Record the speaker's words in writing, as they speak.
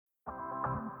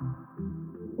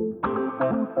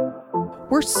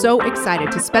We're so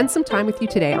excited to spend some time with you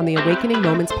today on the Awakening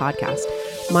Moments podcast.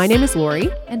 My name is Lori.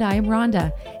 And I am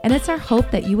Rhonda. And it's our hope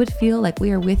that you would feel like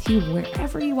we are with you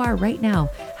wherever you are right now,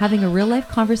 having a real life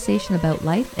conversation about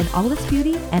life in all its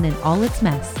beauty and in all its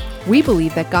mess. We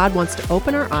believe that God wants to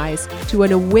open our eyes to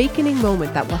an awakening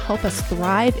moment that will help us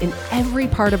thrive in every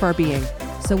part of our being.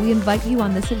 So we invite you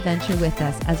on this adventure with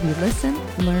us as we listen,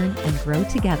 learn, and grow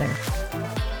together.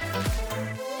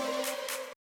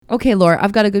 Okay, Laura,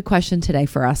 I've got a good question today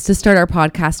for us to start our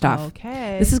podcast off.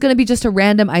 Okay. This is going to be just a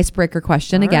random icebreaker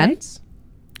question again. Right.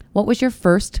 What was your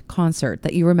first concert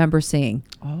that you remember seeing?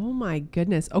 Oh my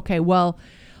goodness. Okay, well,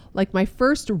 like my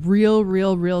first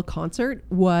real concert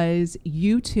was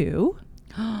U2.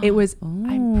 It was,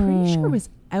 I'm pretty sure it was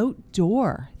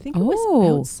outdoor. I think it was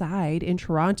outside in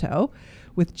Toronto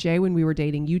with Jay when we were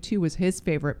dating. U2 was his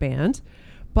favorite band.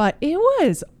 But it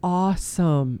was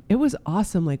awesome. It was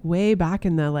awesome, like way back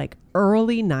in the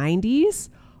early 90s.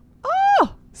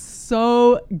 Oh,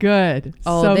 so good.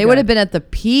 Oh, so they good. would have been at the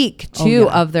peak too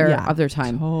of their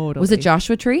time. Totally. Was it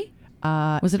Joshua Tree?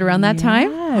 Was it around that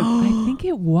time? I think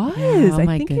it was. Oh,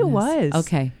 I think it was.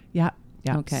 Okay. Yeah.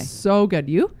 Okay. So good.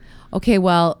 You? Okay,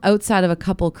 well, outside of a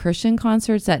couple Christian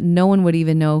concerts that no one would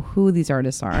even know who these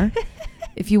artists are.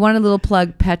 If you want a little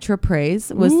plug, Petra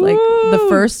Praise was like the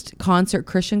first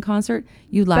Christian concert.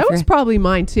 You laugh. That was probably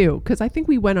mine too, because I think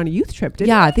we went on a youth trip,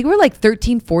 didn't we? I think we were like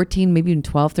 13, 14, maybe even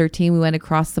 12, 13. We went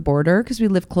across the border because we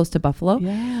live close to Buffalo.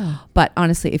 Yeah. But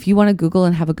honestly, if you want to Google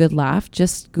and have a good laugh,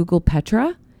 just Google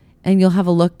Petra and you'll have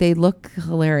a look. They look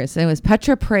hilarious. Anyways,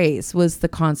 Petra Praise was the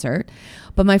concert.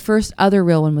 But my first other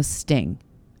real one was Sting.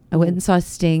 I went and saw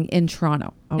Sting in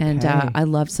Toronto. Okay. And I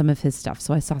loved some of his stuff.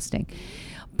 So I saw Sting.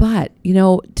 But,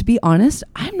 to be honest,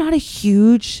 I'm not a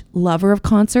huge lover of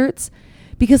concerts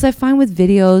because I find with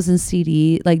videos and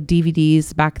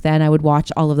DVDs back then, I would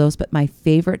watch all of those. But my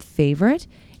favorite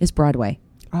is Broadway.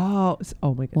 Oh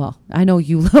my God. Well, I know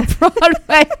you love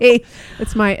Broadway.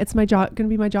 It's my job, going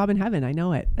to be my job in heaven. I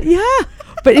know it. Yeah.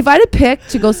 But if I had to pick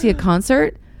to go see a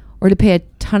concert or to pay a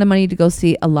ton of money to go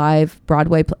see a live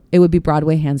Broadway, it would be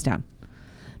Broadway hands down.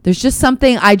 There's just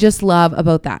something I just love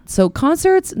about that. So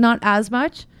concerts, not as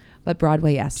much, but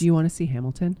Broadway, yes. Do you want to see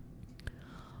Hamilton?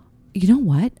 You know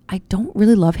what? I don't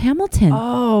really love Hamilton.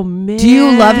 Oh, man. Do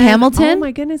you love Hamilton? Oh,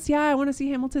 my goodness. Yeah, I want to see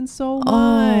Hamilton so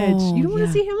much. You don't want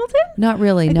to see Hamilton? Not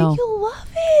really, no. I think you'll love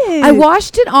it. I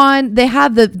watched it on, they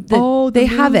have the they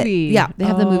have it. movie. Yeah, they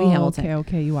have the movie Hamilton.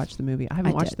 Okay, you watched the movie. I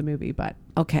haven't watched the movie, but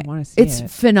okay. I want to see it. It's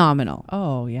phenomenal.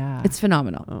 Oh, yeah. It's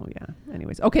phenomenal. Oh, yeah.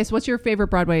 Anyways. Okay, so what's your favorite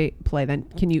Broadway play then?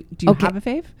 Do you have a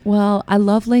fave? Well, I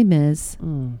love Les Mis.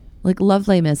 Love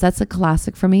Les Mis. That's a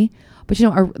classic for me. But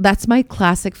that's my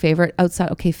classic favorite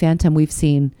outside. Okay, Phantom we've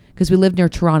seen because we live near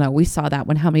Toronto. We saw that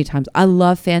one how many times? I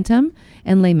love Phantom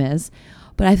and Les Mis.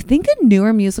 But I think a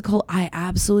newer musical I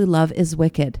absolutely love is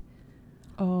Wicked.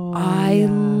 Oh, I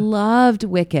loved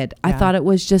Wicked. I thought it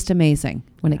was just amazing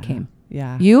when it came.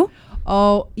 Yeah. You?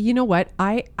 Oh, you know what?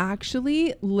 I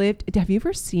actually have you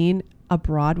ever seen a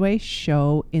Broadway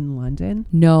show in London?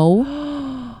 No.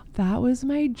 That was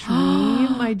my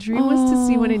dream. My dream was to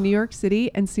see one in New York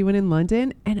City and see one in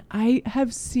London. And I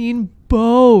have seen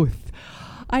both.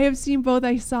 I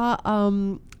saw,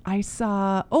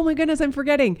 oh my goodness, I'm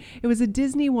forgetting. It was a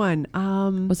Disney one.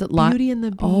 Was it Beauty and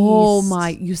the Beast? Oh my,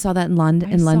 you saw that in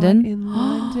London? I saw it in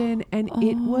London. And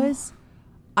it was,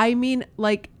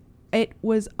 it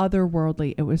was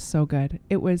otherworldly. It was so good.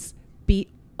 It was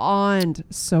beyond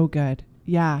so good.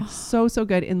 Yeah, so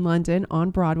good in London on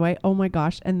Broadway. Oh my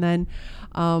gosh. And then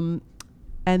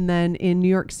in New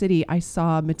York City, I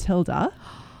saw Matilda.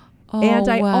 And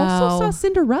I also saw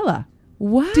Cinderella.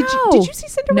 Wow. Did you see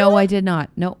Cinderella? No, I did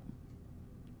not. No.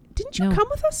 Didn't you come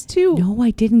with us too? No,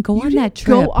 I didn't go on that trip.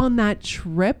 Go on that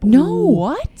trip? No.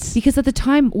 What? Because at the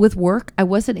time with work, I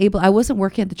wasn't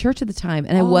working at the church at the time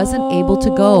and I wasn't able to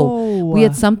go. We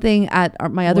had something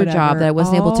at my other job that I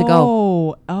wasn't able to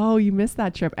go. Oh, you missed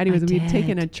that trip. Anyways, we had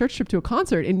taken a church trip to a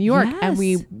concert in New York and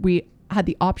we had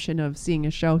the option of seeing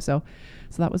a show. So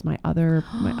that was my other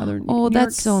Oh,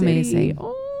 that's so amazing.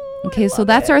 Oh. Okay, so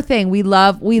that's our thing. We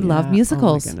love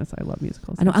musicals. Oh my goodness, I love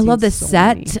musicals. I know. I love the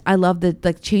set. I love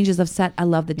the changes of set. I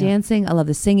love the dancing. I love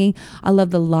the singing. I love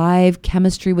the live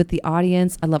chemistry with the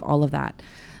audience. I love all of that.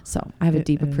 So I have a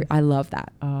deep I love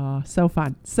that. So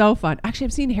fun. Actually,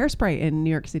 I've seen Hairspray in New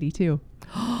York City too.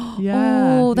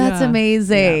 Oh, that's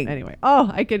amazing. Yeah. Anyway,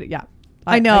 I could.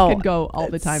 I know. I could go all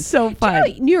the time. So fun.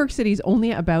 Do you know New York City is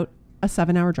only about a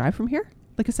 7-hour drive from here.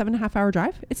 like a 7.5 hour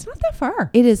drive. It's not that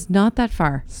far. It is not that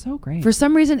far. So great. For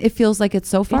some reason, it feels like it's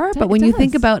so far. But it when you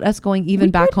think does. about us going even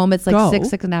We back could home, it's like go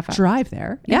 6.5 hours. drive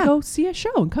there Yeah. and go see a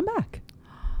show and come back.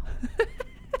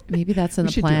 Maybe that's in We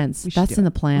the should do it. plans. We should That's do in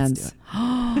it. the Let's plans. do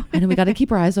And then we got to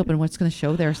keep our eyes open what's going to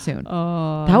show there soon.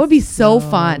 Oh, That would be so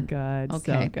fun. Good.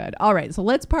 Okay. So good. All right. So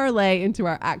let's parlay into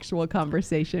our actual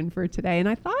conversation for today. And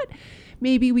I thought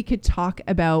maybe we could talk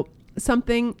about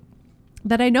something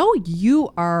that I know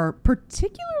you are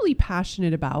particularly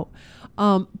passionate about.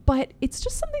 But it's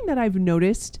just something that I've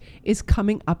noticed is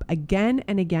coming up again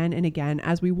and again and again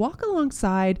as we walk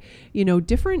alongside,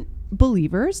 different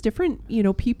believers, different,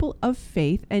 people of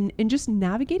faith and just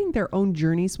navigating their own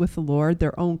journeys with the Lord,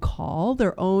 their own call,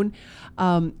 their own,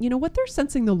 what they're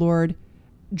sensing the Lord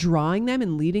drawing them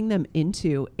and leading them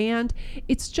into. And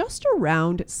it's just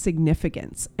around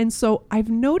significance. And so I've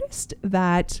noticed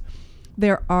that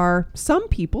there are some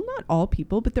people, not all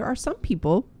people, but there are some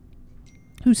people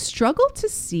who struggle to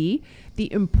see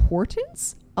the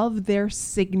importance of their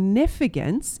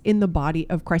significance in the body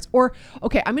of Christ. Or,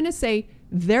 okay, I'm going to say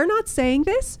they're not saying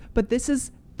this, but this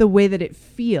is the way that it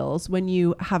feels when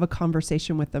you have a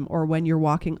conversation with them or when you're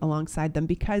walking alongside them,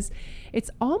 because it's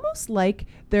almost like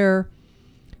they're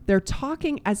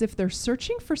talking as if they're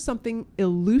searching for something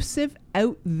elusive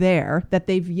out there that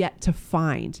they've yet to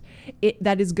find.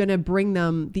 That is going to bring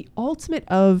them the ultimate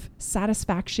of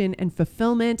satisfaction and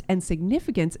fulfillment and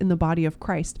significance in the body of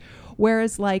Christ.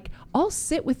 Whereas I'll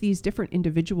sit with these different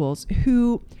individuals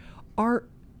who are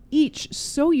each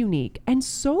so unique and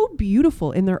so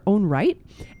beautiful in their own right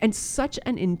and such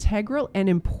an integral and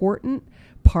important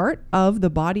part of the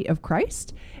body of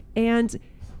Christ. And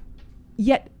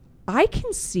yet I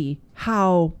can see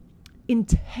how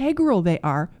integral they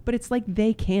are, but it's like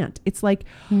they can't. It's like,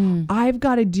 I've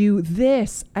got to do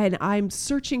this and I'm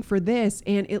searching for this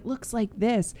and it looks like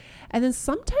this. And then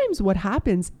sometimes what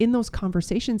happens in those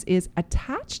conversations is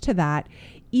attached to that,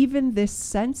 even this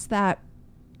sense that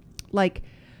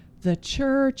the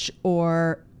church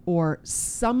or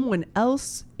someone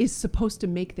else is supposed to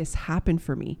make this happen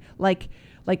for me. Like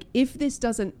if this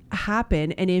doesn't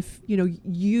happen and if,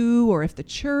 you or if the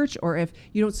church or if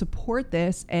you don't support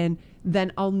this, and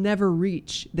then I'll never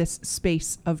reach this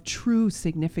space of true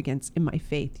significance in my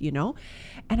faith,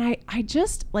 And I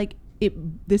just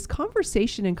this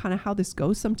conversation and kind of how this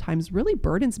goes sometimes really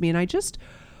burdens me. And I just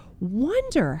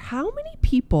wonder how many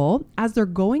people, as they're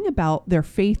going about their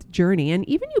faith journey, and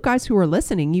even you guys who are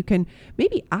listening, you can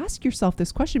maybe ask yourself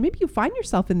this question. Maybe you find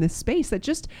yourself in this space that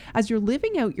just as you're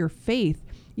living out your faith,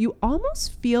 you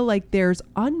almost feel like there's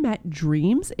unmet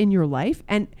dreams in your life.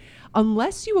 And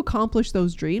unless you accomplish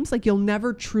those dreams, you'll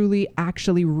never truly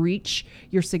actually reach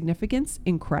your significance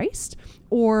in Christ.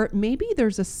 Or maybe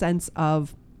there's a sense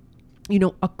of,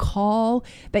 a call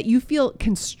that you feel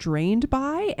constrained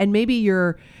by, and maybe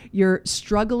you're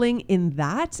struggling in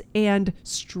that and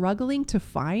struggling to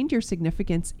find your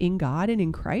significance in God and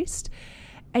in Christ.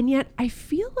 And yet I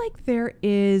feel like there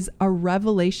is a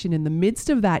revelation in the midst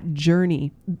of that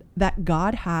journey that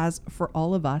God has for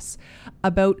all of us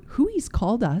about who He's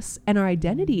called us and our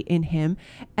identity in Him.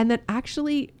 And that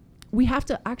actually we have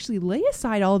to actually lay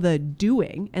aside all the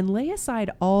doing and lay aside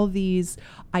all these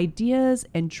ideas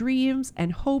and dreams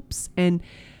and hopes and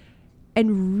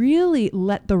really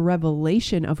let the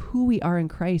revelation of who we are in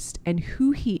Christ and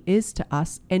who He is to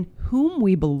us and whom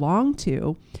we belong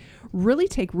to really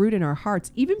take root in our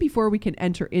hearts, even before we can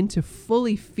enter into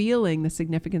fully feeling the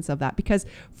significance of that. Because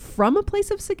from a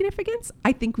place of significance,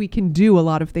 I think we can do a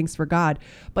lot of things for God.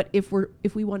 But if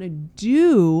we want to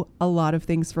do a lot of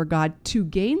things for God to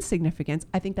gain significance,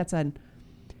 I think that's a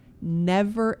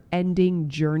never-ending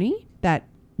journey that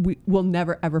we will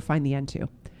never, ever find the end to.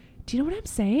 Do you know what I'm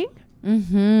saying?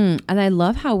 Mm-hmm. And I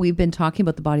love how we've been talking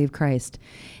about the body of Christ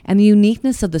and the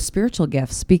uniqueness of the spiritual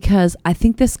gifts, because I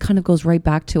think this kind of goes right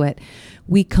back to it.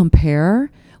 We compare,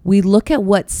 we look at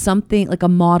what something like a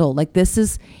model, like this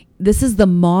is the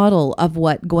model of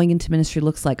what going into ministry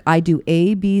looks like. I do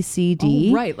A, B, C, D.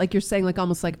 Oh, right. Like you're saying,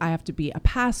 almost like I have to be a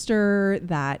pastor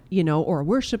that, or a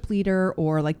worship leader,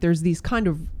 or there's these kind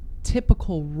of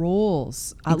typical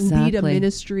roles, lead a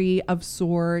ministry of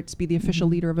sorts, be the official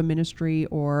leader of a ministry,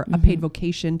 or a paid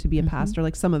vocation to be a pastor,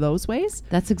 some of those ways.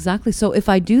 That's exactly. So if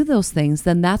I do those things,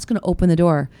 then that's going to open the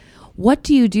door. What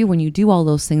do you do when you do all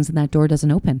those things and that door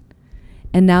doesn't open?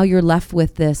 And now you're left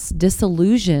with this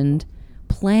disillusioned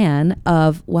plan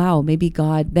of, wow, maybe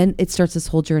God, then it starts this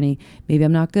whole journey. Maybe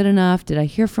I'm not good enough. Did I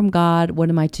hear from God? What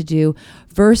am I to do?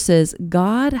 Versus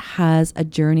God has a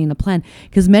journey and a plan.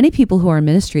 Because many people who are in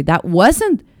ministry, that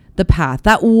wasn't the path.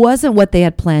 That wasn't what they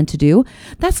had planned to do.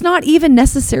 That's not even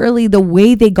necessarily the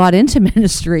way they got into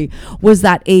ministry, was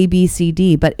that A, B, C,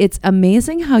 D. But it's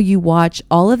amazing how you watch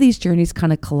all of these journeys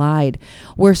kind of collide,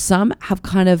 where some have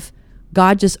kind of,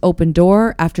 God just opened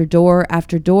door after door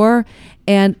after door.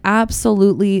 And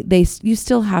absolutely, you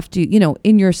still have to,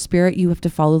 in your spirit, you have to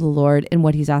follow the Lord in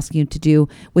what he's asking you to do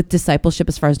with discipleship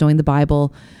as far as knowing the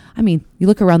Bible. I mean, you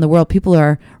look around the world, people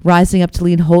are rising up to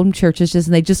lead home churches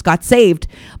and they just got saved.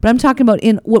 But I'm talking about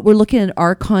in what we're looking at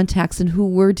our context and who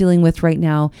we're dealing with right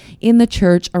now in the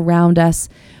church around us.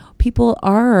 People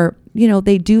are,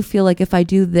 they do feel like if I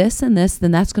do this and this,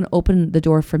 then that's going to open the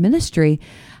door for ministry.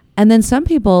 And then some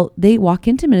people, they walk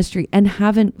into ministry and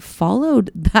haven't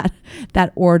followed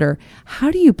that order.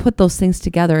 How do you put those things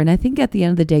together? And I think at the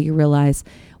end of the day, you realize,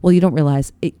 well, you don't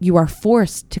realize it, you are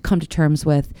forced to come to terms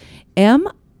with, am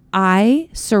I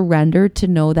surrendered to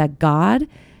know that God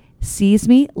sees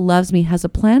me, loves me, has a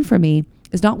plan for me,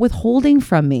 is not withholding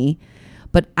from me,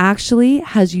 but actually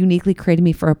has uniquely created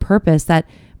me for a purpose that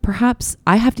perhaps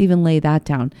I have to even lay that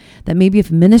down. That maybe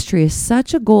if ministry is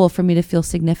such a goal for me to feel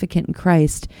significant in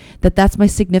Christ, that's my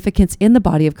significance in the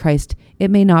body of Christ,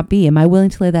 it may not be. Am I willing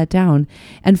to lay that down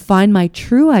and find my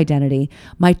true identity,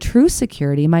 my true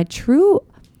security, my true,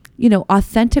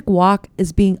 authentic walk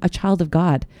as being a child of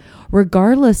God,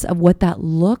 regardless of what that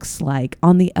looks like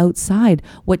on the outside,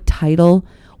 what title,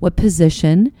 what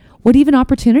position, what even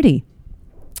opportunity.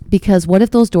 Because what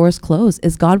if those doors close?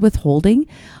 Is God withholding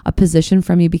a position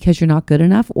from you because you're not good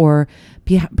enough, or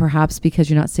perhaps because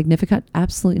you're not significant?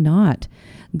 Absolutely not.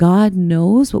 God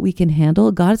knows what we can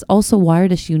handle. God's also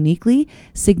wired us uniquely,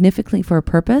 significantly for a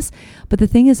purpose. But the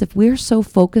thing is, if we're so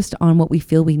focused on what we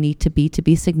feel we need to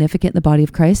be significant in the body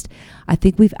of Christ, I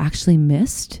think we've actually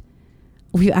missed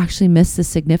the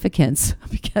significance,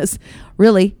 because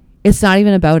really, it's not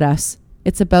even about us.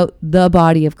 It's about the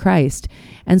body of Christ.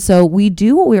 And so we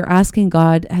do what we're asking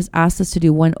God has asked us to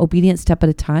do, one obedient step at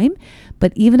a time.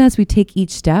 But even as we take each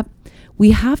step,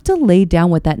 we have to lay down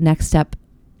what that next step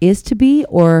is to be,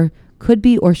 or could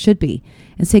be, or should be,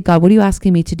 and say, God, what are you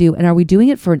asking me to do? And are we doing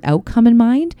it for an outcome in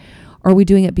mind? Or are we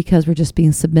doing it because we're just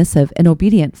being submissive and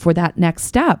obedient for that next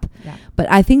step? Yeah.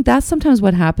 But I think that's sometimes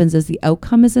what happens is the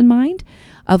outcome is in mind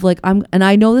of like, and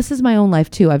I know this is my own life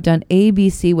too. I've done A,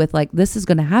 B, C with like, this is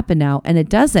going to happen now, and it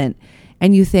doesn't.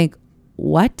 And you think,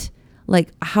 what? Like,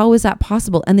 how is that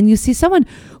possible? And then you see someone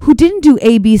who didn't do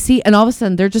A, B, C, and all of a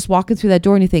sudden they're just walking through that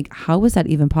door and you think, how is that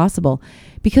even possible?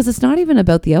 Because it's not even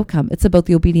about the outcome. It's about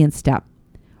the obedient step.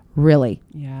 Really.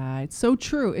 Yeah, it's so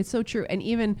true. It's so true. And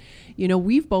even,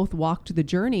 we've both walked the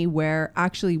journey where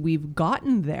actually we've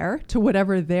gotten there to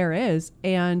whatever there is,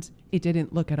 and it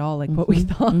didn't look at all like what we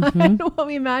thought, what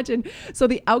we imagined. So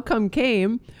the outcome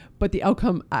came, but the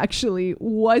outcome actually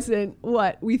wasn't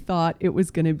what we thought it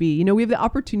was going to be. We have the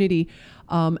opportunity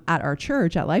at our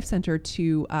church, at Life Center,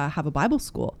 to have a Bible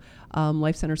school,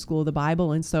 Life Center School of the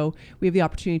Bible. And so we have the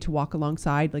opportunity to walk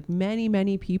alongside like many,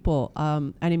 many people.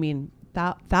 And I mean,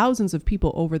 thousands of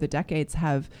people over the decades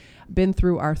have been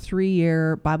through our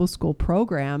 3-year Bible school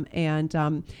program. And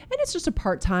it's just a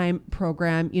part-time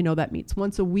program, that meets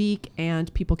once a week,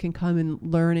 and people can come and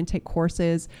learn and take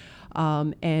courses,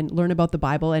 and learn about the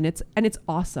Bible. And it's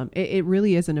awesome. It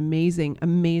really is an amazing,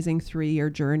 amazing 3-year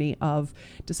journey of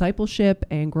discipleship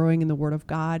and growing in the Word of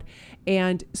God.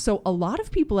 And so a lot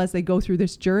of people, as they go through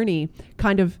this journey,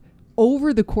 kind of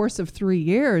over the course of 3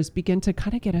 years, begin to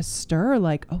kind of get a stir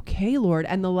like, okay, Lord.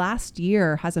 And the last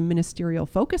year has a ministerial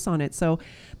focus on it. So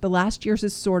the last year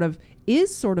is sort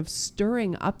of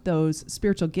stirring up those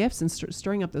spiritual gifts and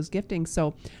stirring up those giftings.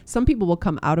 So some people will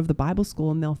come out of the Bible school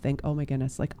and they'll think, oh my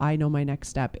goodness, like I know my next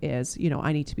step is,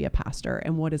 I need to be a pastor.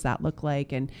 And what does that look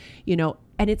like? And,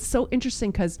 and it's so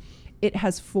interesting because it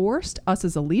has forced us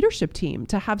as a leadership team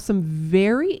to have some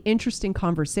very interesting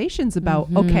conversations about,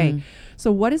 okay,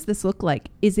 so what does this look like?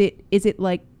 Is it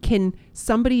like, can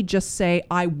somebody just say,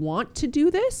 I want to do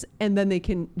this, and then they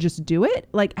can just do it?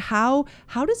 Like how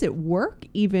does it work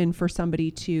even for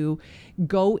somebody to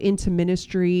go into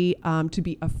ministry, to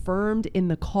be affirmed in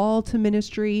the call to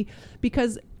ministry?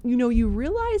 Because, you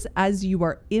realize as you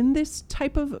are in this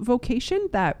type of vocation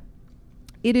that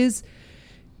it's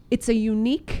a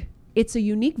unique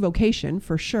vocation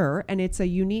for sure. And it's a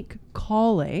unique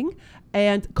calling,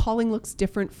 and calling looks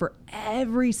different for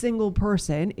every single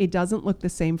person. It doesn't look the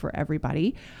same for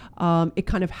everybody. It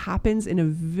kind of happens in a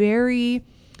very,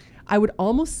 I would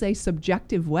almost say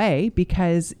subjective way,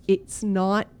 because it's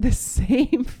not the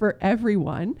same for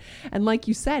everyone. And like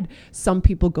you said, some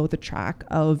people go the track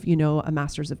of, a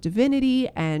master's of divinity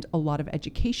and a lot of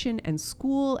education and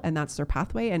school, and that's their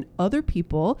pathway. And other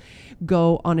people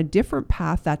go on a different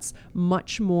path that's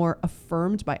much more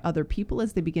affirmed by other people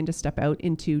as they begin to step out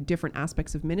into different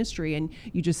aspects of ministry. And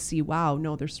you just see, wow,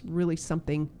 no, there's really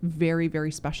something very,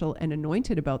 very special and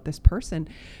anointed about this person.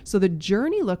 So the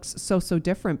journey looks so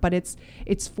different, but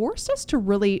it's forced us to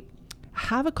really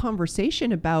have a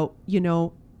conversation about,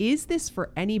 is this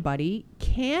for anybody?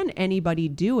 Can anybody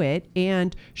do it?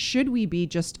 And should we be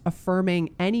just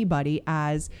affirming anybody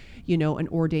as, an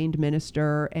ordained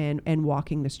minister and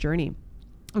walking this journey?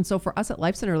 And so for us at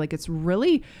Life Center, it's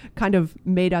really kind of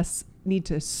made us need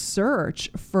to search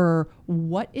for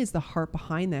what is the heart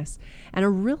behind this. And a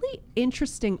really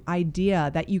interesting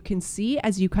idea that you can see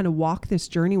as you kind of walk this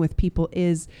journey with people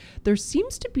is there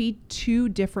seems to be two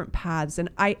different paths. And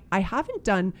I haven't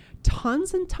done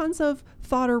tons and tons of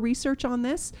thought or research on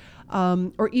this,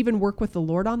 or even work with the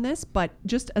Lord on this, but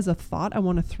just as a thought I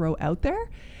want to throw out there,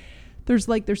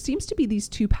 there seems to be these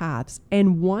two paths.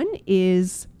 And one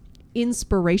is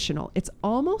inspirational. It's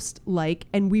almost like,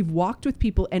 and we've walked with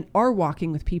people and are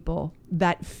walking with people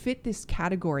that fit this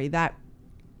category, that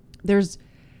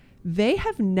they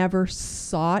have never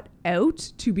sought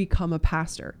out to become a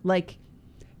pastor.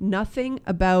 Nothing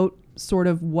about sort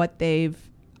of what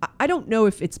I don't know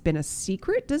if it's been a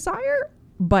secret desire,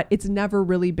 but it's never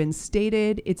really been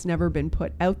stated. It's never been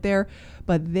put out there,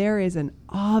 but there is an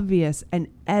obvious and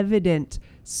evident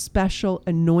special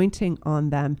anointing on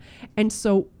them. And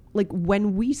so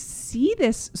when we see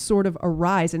this sort of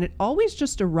arise, and it always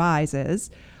just arises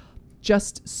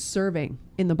just serving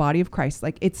in the body of Christ.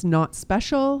 It's not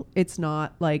special. It's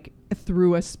not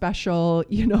through a special,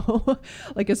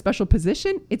 a special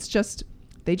position. It's just,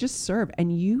 they just serve.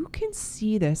 And you can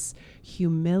see this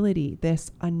humility,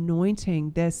 this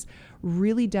anointing, this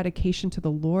really dedication to the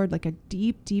Lord, a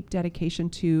deep, deep dedication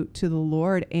to the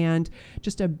Lord, and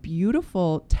just a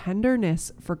beautiful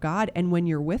tenderness for God. And when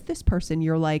you're with this person,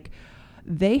 you're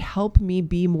they help me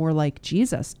be more like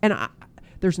Jesus. And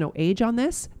there's no age on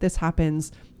this. This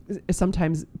happens.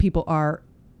 Sometimes people are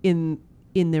in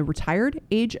the retired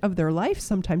age of their life.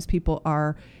 Sometimes people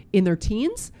are in their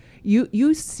teens.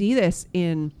 You see this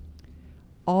in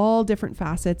all different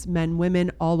facets, men,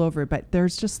 women, all over. But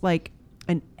there's just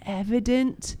an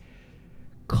evident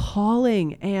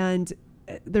calling, and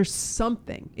there's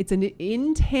something. It's an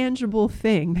intangible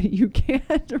thing that you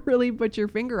can't really put your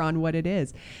finger on what it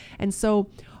is. And so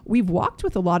we've walked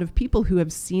with a lot of people who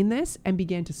have seen this and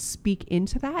began to speak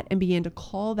into that and began to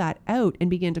call that out and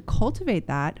began to cultivate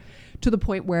that to the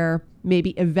point where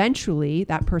maybe eventually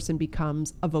that person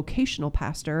becomes a vocational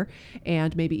pastor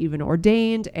and maybe even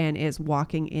ordained and is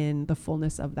walking in the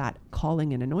fullness of that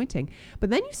calling and anointing. But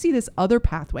then you see this other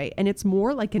pathway, and it's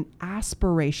more like an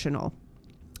aspirational.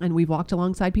 And we've walked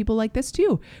alongside people like this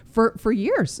too for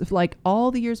years, all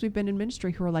the years we've been in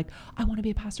ministry, who are I want to be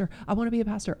a pastor. I want to be a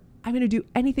pastor. I'm going to do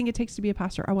anything it takes to be a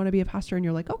pastor. I want to be a pastor. And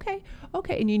you're okay.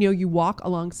 And you walk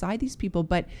alongside these people,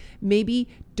 but maybe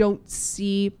don't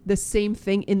see the same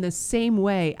thing in the same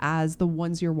way as the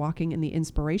ones you're walking in the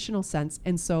inspirational sense.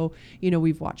 And so,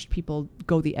 we've watched people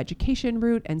go the education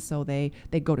route. And so they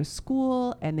go to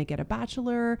school and they get a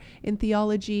bachelor in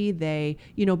theology. They,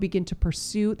 begin to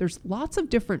pursue, there's lots of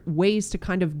different ways to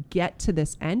kind of get to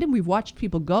this end. And we've watched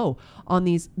people go on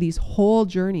these whole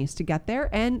journeys to get there,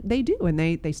 and they do, and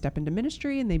they step into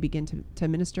ministry and they begin to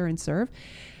minister and serve.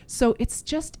 So it's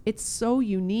so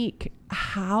unique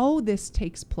how this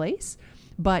takes place.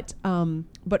 But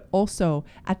also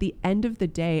at the end of the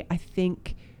day, I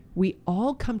think we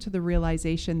all come to the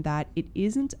realization that it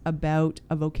isn't about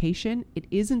a vocation. It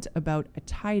isn't about a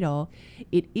title.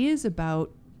 It is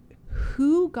about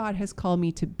who God has called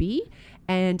me to be,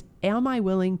 and am I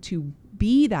willing to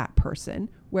be that person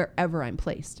wherever I'm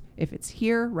placed? If it's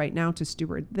here right now to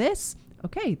steward this,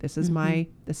 okay, this is my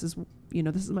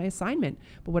assignment.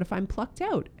 But what if I'm plucked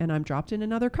out and I'm dropped in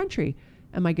another country?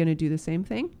 Am I going to do the same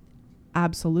thing?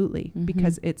 Absolutely.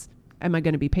 Because am I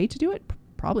going to be paid to do it?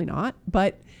 Probably not.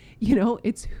 But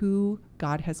it's who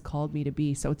God has called me to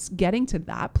be. So it's getting to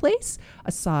that place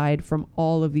aside from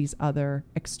all of these other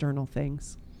external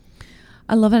things.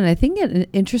 I love it. And I think an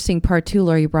interesting part too,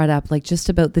 Laura, you brought up, just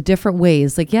about the different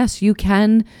ways. Yes, you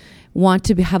can want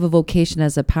to have a vocation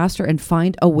as a pastor and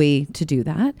find a way to do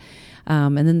that.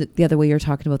 And then the other way you're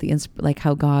talking about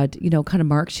how God, kind of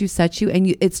marks you, sets you,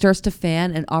 and it starts to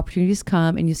fan and opportunities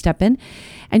come and you step in.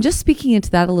 And just speaking into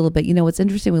that a little bit, what's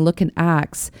interesting, we look in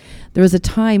Acts, there was a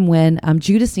time when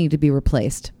Judas needed to be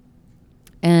replaced.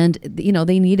 And,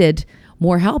 they needed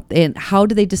more help. And how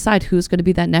do they decide who's going to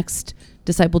be that next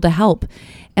disciple to help?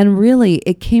 And really,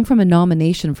 it came from a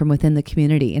nomination from within the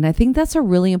community. And I think that's a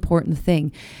really important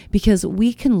thing, because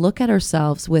we can look at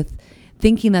ourselves with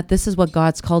thinking that this is what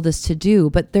God's called us to do.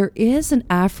 But there is an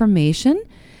affirmation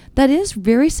that is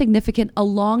very significant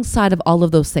alongside of all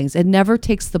of those things. It never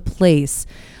takes the place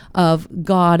of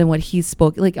God and what he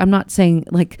spoke. Like, I'm not saying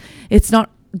like, it's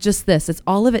not just this, it's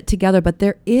all of it together, but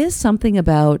there is something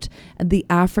about the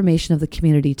affirmation of the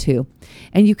community too.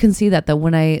 And you can see that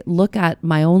when I look at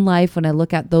my own life, when I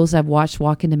look at those I've watched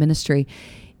walk into ministry,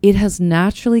 it has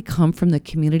naturally come from the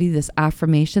community, this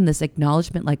affirmation, this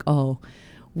acknowledgement, like, oh,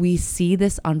 we see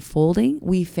this unfolding,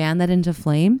 we fan that into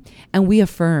flame, and we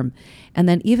affirm. And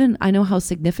then even I know how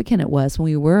significant it was when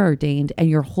we were ordained, and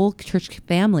your whole church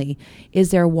family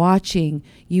is there watching,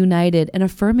 united, and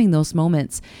affirming those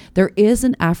moments. There is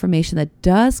an affirmation that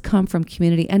does come from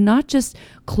community, and not just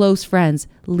close friends.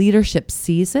 Leadership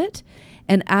sees it.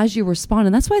 And as you respond,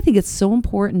 and that's why I think it's so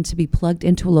important to be plugged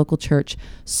into a local church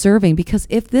serving, because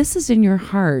if this is in your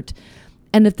heart,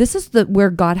 and if this is where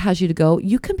God has you to go,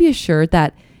 you can be assured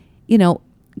that,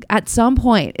 at some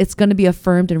point it's going to be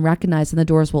affirmed and recognized, and the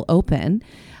doors will open,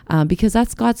 because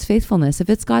that's God's faithfulness. If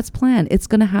it's God's plan, it's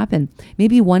going to happen.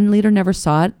 Maybe one leader never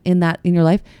saw it in your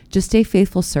life. Just stay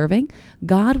faithful serving.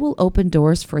 God will open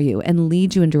doors for you and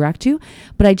lead you and direct you.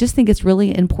 But I just think it's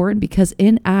really important, because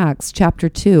in Acts chapter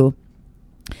 2,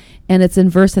 and it's in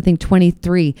verse, I think,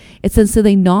 23, it says, so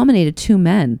they nominated 2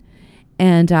 men.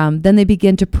 And then they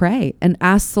began to pray and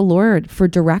ask the Lord for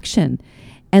direction.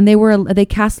 And they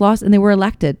cast lots, and they were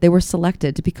elected. They were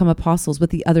selected to become apostles with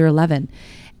the other 11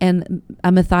 and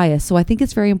Matthias. So I think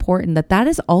it's very important that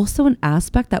is also an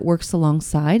aspect that works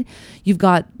alongside. You've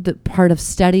got the part of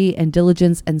study and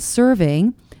diligence and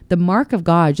serving, the mark of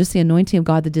God, just the anointing of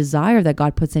God, the desire that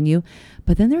God puts in you.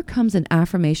 But then there comes an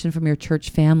affirmation from your church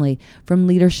family, from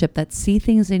leadership that see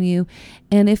things in you.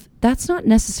 And if that's not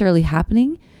necessarily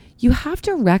happening, you have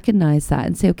to recognize that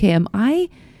and say, okay, am I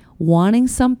wanting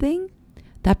something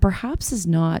that perhaps is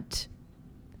not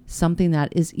something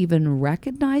that is even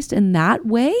recognized in that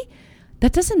way?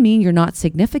 That doesn't mean you're not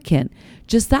significant.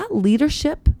 Just that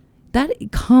leadership, that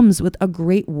comes with a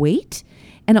great weight,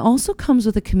 and it also comes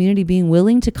with a community being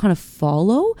willing to kind of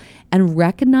follow and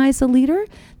recognize a leader,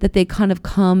 that they kind of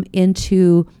come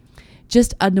into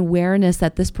just an awareness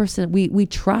that this person, we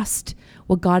trust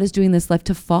what God is doing in this life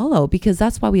to follow, because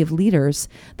that's why we have leaders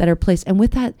that are placed. And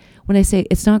with that, when I say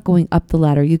it's not going up the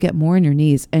ladder, you get more on your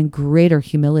knees and greater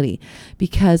humility,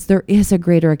 because there is a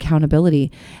greater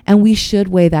accountability, and we should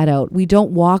weigh that out. We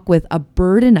don't walk with a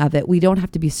burden of it. We don't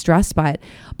have to be stressed by it,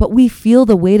 but we feel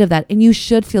the weight of that, and you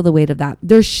should feel the weight of that.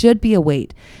 There should be a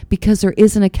weight, because there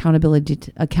is an accountability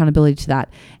to that.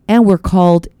 And we're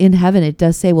called in heaven. It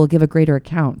does say we'll give a greater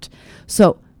account.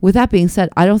 So with that being said,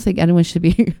 I don't think anyone should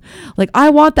be like,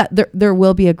 I want that. There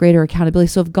will be a greater accountability.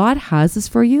 So if God has this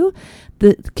for you,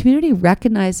 the community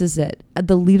recognizes it,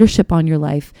 the leadership on your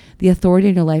life, the authority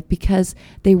in your life, because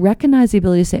they recognize the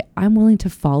ability to say, I'm willing to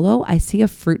follow. I see a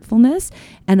fruitfulness,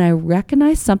 and I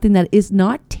recognize something that is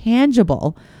not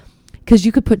tangible, because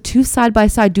you could put 2 side by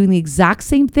side doing the exact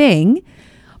same thing,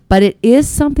 but it is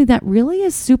something that really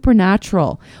is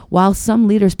supernatural. While some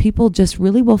leaders, people just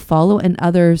really will follow, and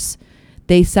others,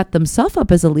 they set themselves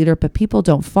up as a leader, but people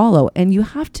don't follow. And you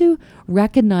have to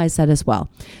recognize that as well.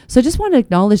 So I just want to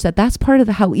acknowledge that that's part of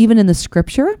how even in the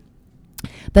scripture,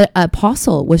 the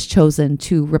apostle was chosen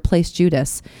to replace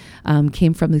Judas,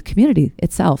 came from the community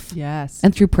itself. Yes.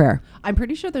 And through prayer. I'm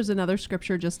pretty sure there's another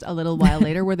scripture just a little while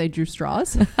later where they drew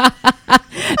straws.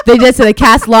 They did. So they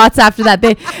cast lots after that.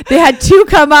 They had 2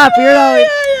 come up.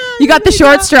 You got the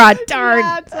short straw. Darn.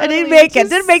 Yeah, totally. I didn't make it.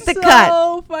 Didn't make the cut.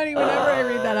 So funny. Whenever I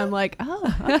read that, I'm like,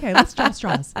 oh, okay, let's draw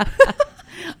straws.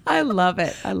 I love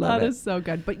it. I love it. That is so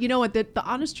good. But you know what? The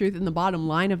honest truth and the bottom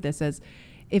line of this is,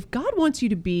 if God wants you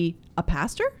to be a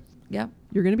pastor, Yeah,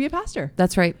 you're going to be a pastor.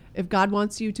 that's right. If God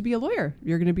wants you to be a lawyer,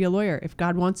 you're going to be a lawyer. If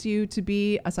God wants you to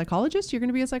be a psychologist, you're going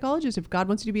to be a psychologist. If God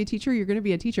wants you to be a teacher, you're going to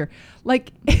be a teacher.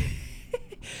 Like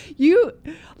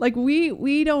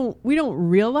we don't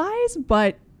realize,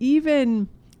 but even,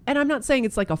 and I'm not saying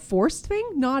it's like a forced thing,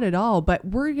 not at all, but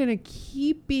we're going to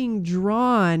keep being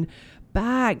drawn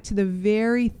back to the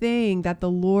very thing that the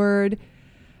Lord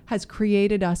has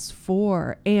created us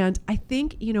for. And I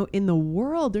think, in the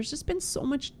world, there's just been so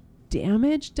much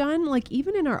damage done, like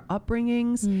even in our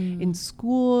upbringings, in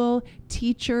school,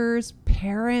 teachers,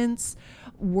 parents,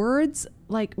 words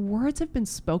have been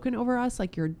spoken over us,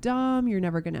 like you're dumb, you're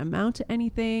never going to amount to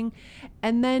anything.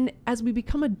 And then as we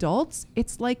become adults,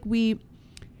 it's like we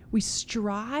we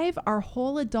strive our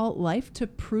whole adult life to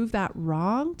prove that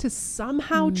wrong, to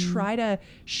somehow try to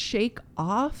shake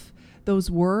off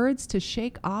those words, to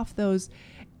shake off those.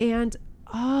 And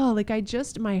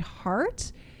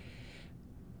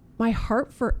my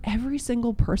heart for every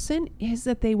single person is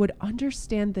that they would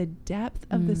understand the depth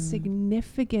of the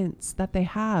significance that they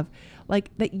have.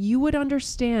 Like, that you would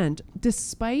understand,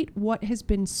 despite what has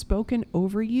been spoken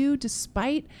over you,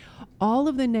 despite all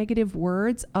of the negative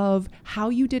words of how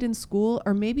you did in school,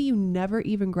 or maybe you never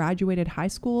even graduated high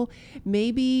school.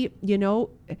 Maybe,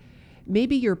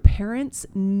 maybe your parents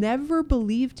never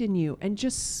believed in you and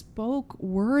just spoke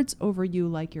words over you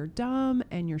like you're dumb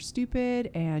and you're stupid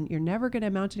and you're never going to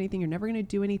amount to anything. You're never going to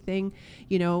do anything,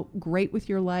 great with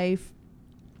your life.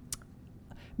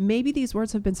 Maybe these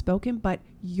words have been spoken, but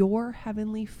your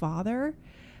Heavenly Father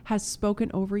has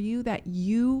spoken over you that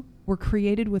you were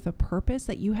created with a purpose,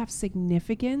 that you have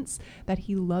significance, that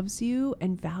He loves you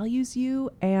and values you.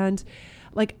 And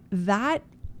like that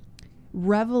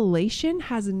revelation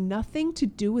has nothing to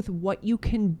do with what you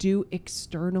can do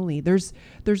externally. There's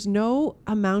no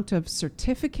amount of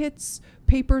certificates,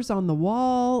 papers on the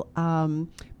wall,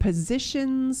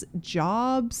 positions,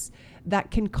 jobs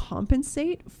that can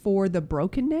compensate for the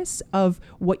brokenness of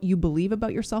what you believe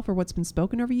about yourself or what's been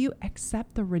spoken over you,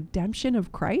 except the redemption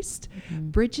of Christ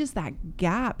bridges that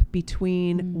gap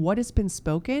between what has been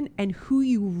spoken and who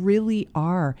you really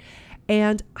are.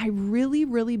 And I really,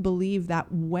 really believe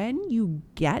that when you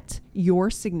get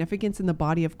your significance in the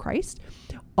body of Christ,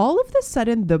 all of a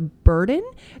sudden the burden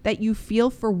that you feel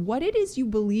for what it is you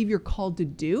believe you're called to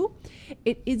do,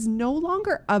 it is no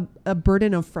longer a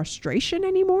burden of frustration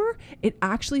anymore. It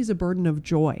actually is a burden of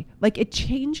joy. Like, it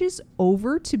changes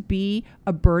over to be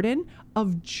a burden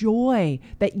of joy,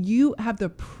 that you have the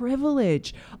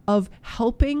privilege of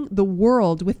helping the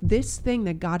world with this thing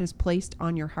that God has placed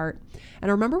on your heart. And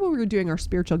I remember when we were doing our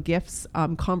spiritual gifts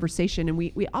conversation, and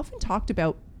we often talked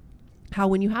about how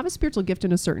when you have a spiritual gift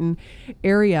in a certain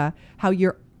area, how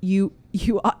you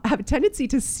have a tendency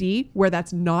to see where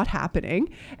that's not happening,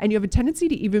 and you have a tendency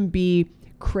to even be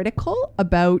critical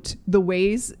about the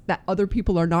ways that other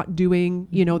people are not doing,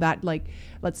 that, like,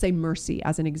 let's say mercy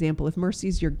as an example. If mercy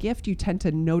is your gift, you tend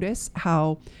to notice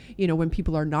how, when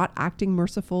people are not acting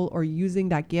merciful or using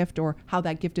that gift, or how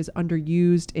that gift is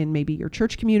underused in maybe your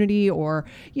church community or,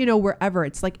 wherever.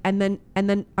 It's like, and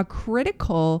then a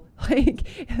critical, like,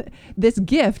 this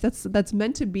gift that's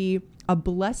meant to be a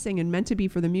blessing and meant to be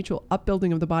for the mutual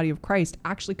upbuilding of the body of Christ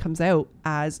actually comes out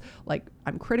as like,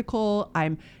 I'm critical,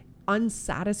 I'm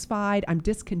unsatisfied, I'm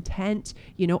discontent,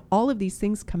 all of these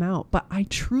things come out. But I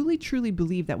truly, truly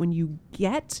believe that when you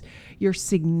get your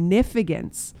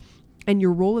significance and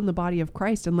your role in the body of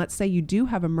Christ, and let's say you do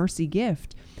have a mercy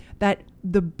gift, that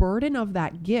the burden of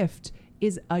that gift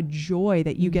is a joy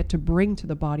that you get to bring to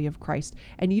the body of Christ.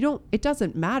 And it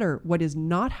doesn't matter what is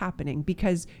not happening,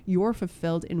 because you're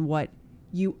fulfilled in what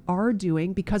you are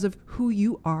doing because of who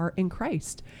you are in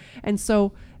Christ. And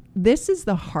so this is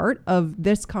the heart of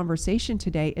this conversation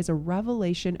today, is a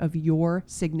revelation of your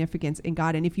significance in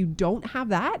God. And if you don't have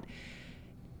that,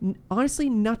 honestly,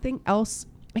 nothing else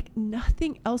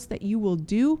that you will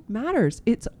do matters.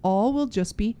 It's all will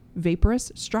just be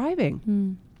vaporous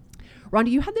striving. Rhonda,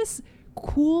 you had this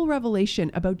cool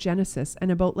revelation about Genesis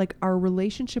and about like our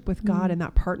relationship with God and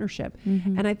that partnership.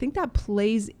 And I think that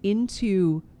plays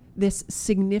into this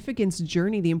significance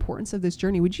journey, the importance of this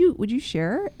journey. Would you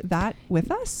share that with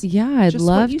us? Yeah, I'd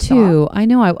love to. I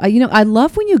know. I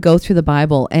love when you go through the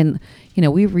Bible, and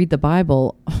we read the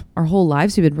Bible our whole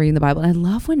lives. We've been reading the Bible, and I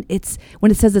love when it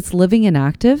says it's living and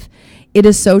active. It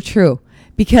is so true,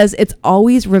 because it's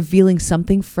always revealing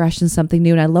something fresh and something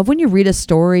new. And I love when you read a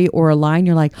story or a line,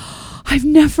 you're like, I've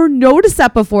never noticed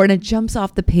that before, and it jumps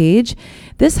off the page.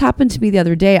 This happened to me the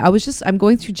other day. I'm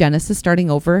going through Genesis,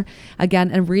 starting over again,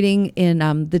 and reading in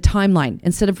the timeline.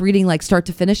 Instead of reading like start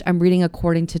to finish, I'm reading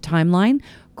according to timeline.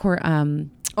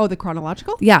 The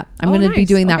chronological? Yeah, I'm going to be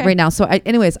doing that right now. So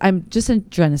I'm just in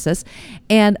Genesis,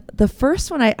 and the first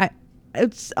one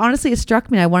it's honestly, it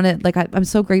struck me. I'm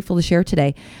so grateful to share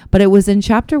today, but it was in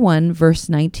chapter 1, verse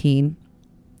 19.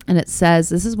 And it says,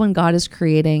 this is when God is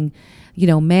creating,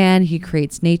 man, He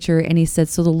creates nature. And He said,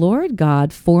 so the Lord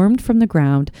God formed from the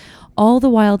ground all the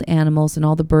wild animals and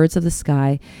all the birds of the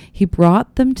sky. He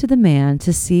brought them to the man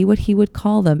to see what he would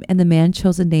call them. And the man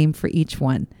chose a name for each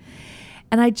one.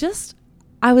 And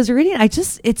I was reading,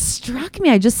 it struck me.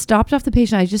 I just stopped off the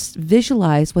page and I just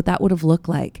visualized what that would have looked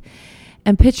like.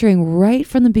 And picturing right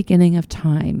from the beginning of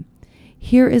time,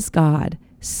 here is God,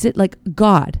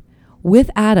 God with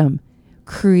Adam,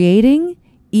 creating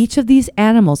each of these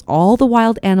animals, all the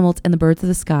wild animals and the birds of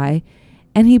the sky,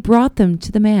 and he brought them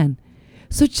to the man.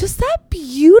 So just that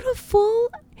beautiful,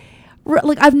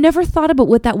 like I've never thought about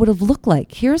what that would have looked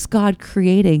like. Here's God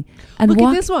creating and Look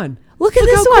at this one. Look at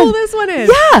this how one. Cool this one is.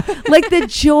 Yeah, like the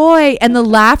joy and the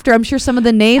laughter. I'm sure some of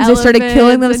the names they started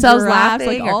killing themselves giraffes,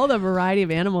 laughing. like all the variety of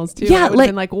animals too. Yeah, I would have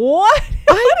been like, what?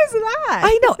 What is that?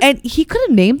 I know, and he could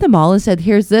have named them all and said,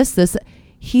 "Here's this."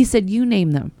 He said, "You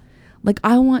name them." Like,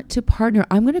 I want to partner.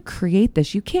 I'm going to create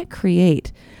this. You can't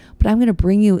create, but I'm going to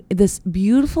bring you this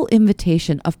beautiful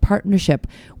invitation of partnership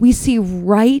we see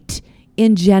right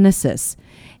in Genesis.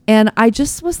 And I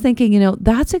just was thinking,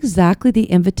 that's exactly the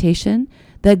invitation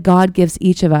that God gives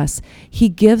each of us. He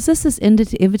gives us this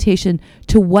invitation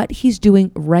to what he's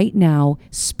doing right now,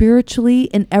 spiritually,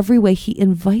 in every way. He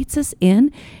invites us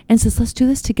in and says, let's do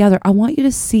this together. I want you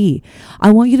to see.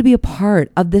 I want you to be a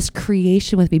part of this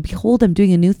creation with me. Behold, I'm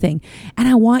doing a new thing. And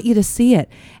I want you to see it.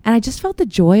 And I just felt the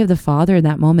joy of the Father in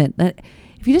that moment. That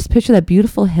if you just picture that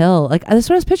beautiful hill, like that's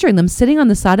what I was picturing, them sitting on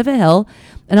the side of a hill,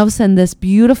 and all of a sudden this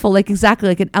beautiful, like exactly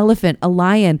like an elephant, a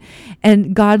lion,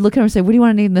 and God looking at him and saying, what do you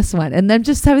want to name this one? And them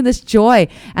just having this joy.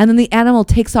 And then the animal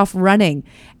takes off running,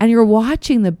 and you're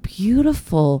watching the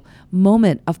beautiful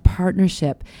moment of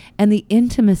partnership and the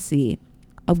intimacy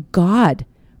of God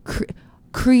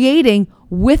creating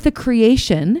with the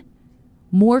creation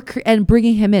and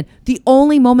bringing him in. The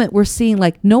only moment we're seeing,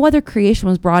 like no other creation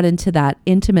was brought into that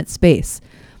intimate space.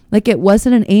 Like it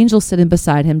wasn't an angel sitting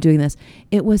beside him doing this.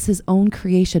 It was his own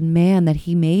creation, man, that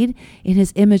he made in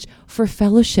his image for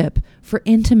fellowship, for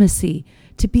intimacy,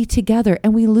 to be together.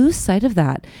 And we lose sight of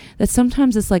that. That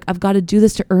sometimes it's like, I've got to do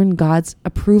this to earn God's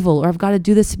approval, or I've got to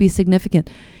do this to be significant.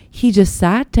 He just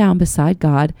sat down beside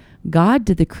God. God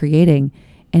did the creating,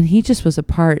 and he just was a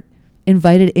part,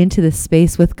 invited into this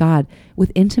space with God,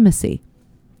 with intimacy.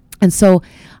 And so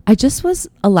I just was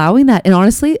allowing that. And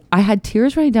honestly, I had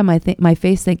tears running down my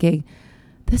face thinking,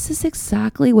 this is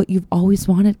exactly what you've always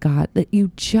wanted, God, that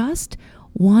you just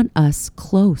want us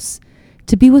close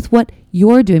to be with what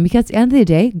you're doing. Because at the end of the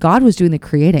day, God was doing the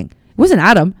creating. It wasn't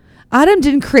Adam. Adam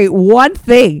didn't create one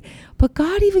thing, but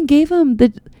God even gave him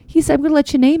he said, I'm going to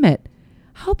let you name it.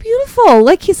 How beautiful.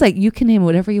 Like he's like, you can name it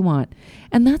whatever you want.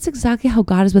 And that's exactly how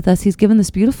God is with us. He's given this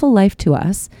beautiful life to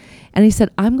us. And he said,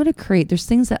 I'm going to create, there's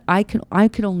things that I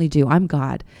could only do. I'm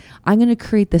God. I'm going to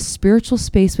create this spiritual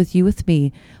space with you, with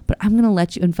me, but I'm going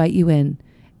to invite you in,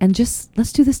 and just,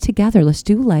 let's do this together. Let's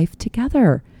do life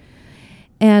together.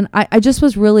 And I just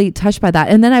was really touched by that.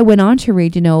 And then I went on to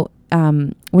read,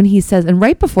 when he says, and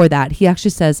right before that, he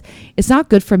actually says, it's not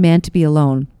good for man to be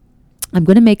alone. I'm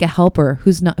going to make a helper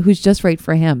who's just right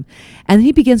for him. And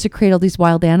he begins to create all these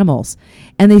wild animals,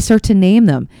 and they start to name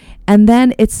them. And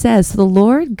then it says, so the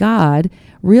Lord God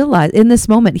realized in this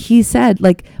moment, he said,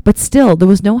 but still there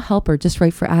was no helper just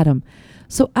right for Adam.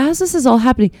 So as this is all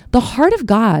happening, the heart of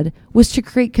God was to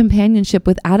create companionship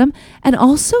with Adam, and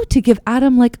also to give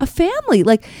Adam like a family.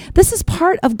 Like this is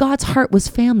part of God's heart, was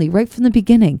family right from the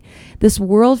beginning. This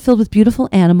world filled with beautiful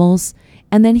animals.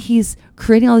 And then he's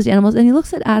creating all these animals, and he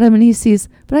looks at Adam and he sees,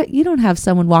 but you don't have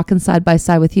someone walking side by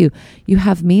side with you. You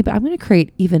have me, but I'm going to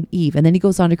create even Eve. And then he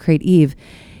goes on to create Eve.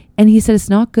 And he said, it's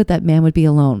not good that man would be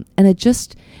alone. And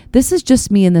this is just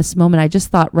me in this moment. I just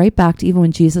thought right back to even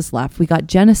when Jesus left. We got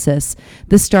Genesis,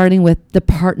 this starting with the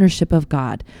partnership of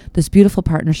God, this beautiful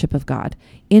partnership of God,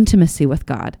 intimacy with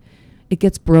God. It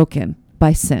gets broken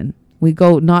by sin. We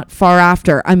go not far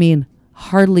after,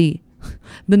 hardly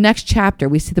the next chapter,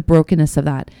 we see the brokenness of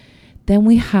that. Then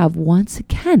we have, once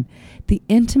again, the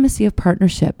intimacy of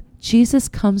partnership. Jesus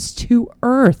comes to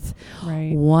earth.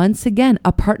 Right. Once again,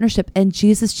 a partnership. And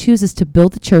Jesus chooses to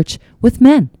build the church with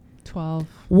men. 12.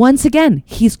 Once again,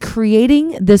 he's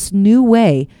creating this new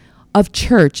way of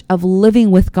church, of living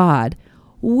with God,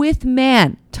 with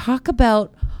man. Talk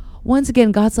about, once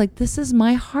again, God's like, this is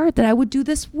my heart, that I would do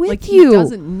this with you. He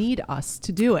doesn't need us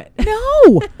to do it.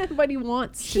 No. But he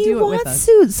wants to do it with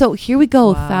us. So here we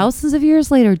go. Wow. Thousands of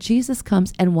years later, Jesus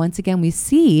comes, and once again, we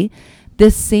see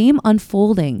this same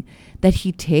unfolding, that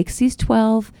he takes these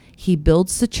 12, he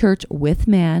builds the church with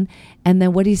man, and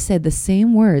then what he said, the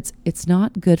same words, it's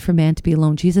not good for man to be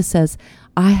alone. Jesus says,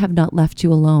 I have not left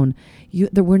you alone.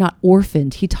 That we're not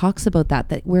orphaned. He talks about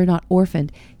that we're not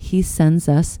orphaned. He sends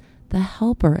us the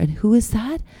helper. And who is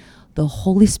that? The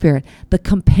Holy Spirit, the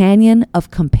companion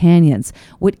of companions.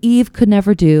 What Eve could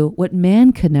never do, what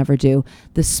man could never do,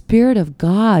 the Spirit of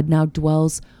God now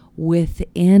dwells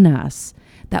within us.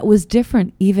 That was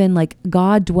different. Even like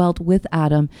God dwelt with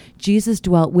Adam, Jesus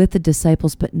dwelt with the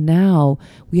disciples, but now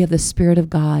we have the Spirit of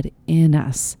God in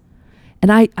us.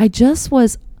 And I just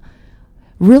was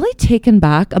really taken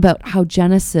back about how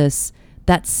Genesis,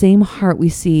 that same heart we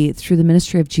see through the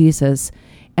ministry of Jesus,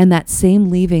 and that same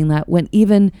leaving, that when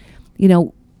even,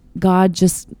 God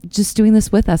just doing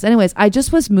this with us. Anyways, I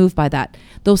just was moved by that.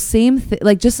 Those same,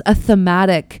 like just a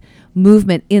thematic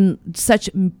movement in such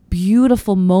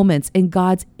beautiful moments in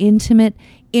God's intimate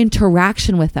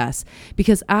interaction with us.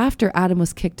 Because after Adam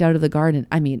was kicked out of the garden,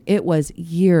 I mean, it was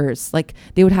years. Like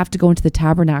they would have to go into the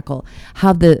tabernacle,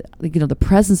 have the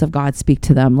presence of God speak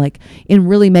to them, like in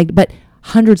really but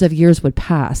hundreds of years would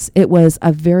pass. It was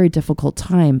a very difficult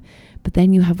time. But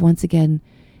then you have once again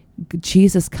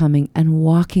Jesus coming and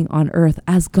walking on earth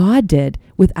as God did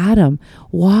with Adam,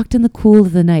 walked in the cool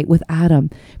of the night with Adam,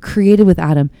 created with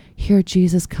Adam. Here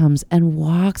Jesus comes and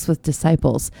walks with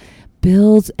disciples,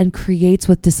 builds and creates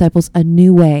with disciples a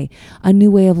new way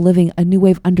of living, a new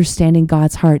way of understanding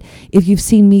God's heart. If you've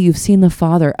seen me, you've seen the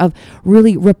Father, of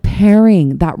really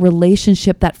repairing that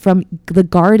relationship that from the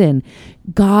garden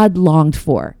God longed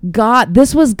for.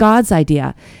 This was God's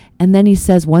idea. And then he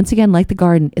says, once again, like the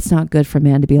garden, it's not good for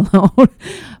man to be alone,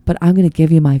 but I'm going to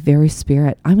give you my very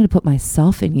spirit. I'm going to put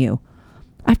myself in you.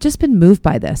 I've just been moved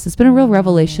by this. It's been a real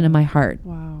revelation in my heart.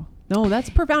 Wow. No,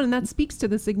 that's profound. And that speaks to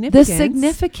the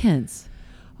significance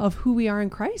of who we are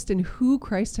in Christ and who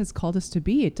Christ has called us to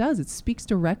be. It does. It speaks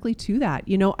directly to that.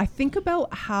 I think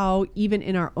about how even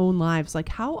in our own lives, like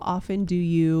how often do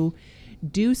you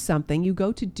do something, you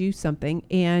go to do something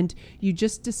and you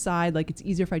just decide like it's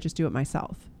easier if I just do it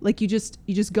myself. Like you just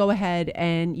go ahead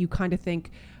and you kind of think,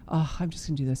 oh, I'm just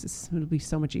gonna do this. It'll be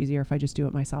so much easier if I just do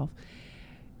it myself.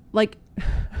 Like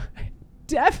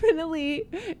definitely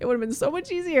it would have been so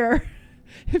much easier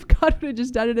if God would have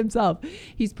just done it himself.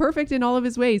 He's perfect in all of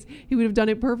his ways. He would have done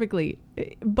it perfectly.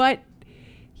 But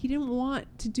he didn't want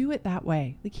to do it that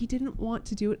way. Like he didn't want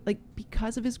to do it like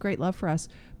because of his great love for us,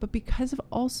 but because of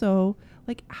also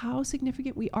like how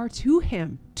significant we are to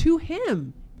him.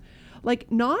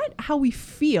 Like not how we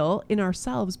feel in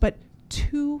ourselves, but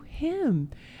to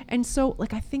him. And so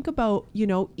like I think about,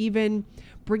 even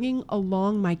bringing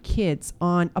along my kids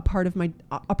on a part of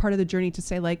the journey to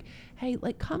say like, hey,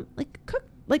 like come, like cook,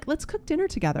 like let's cook dinner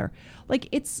together. Like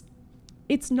it's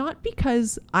not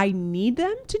because I need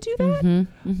them to do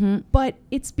that, but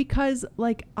it's because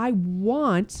like I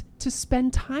want to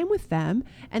spend time with them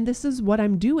and this is what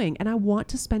I'm doing. And I want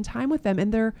to spend time with them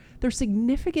and they're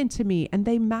significant to me and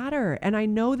they matter. And I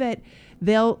know that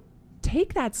they'll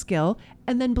take that skill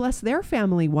and then bless their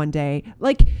family one day.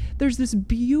 Like there's this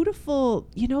beautiful,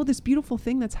 this beautiful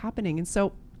thing that's happening. And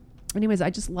so anyways, I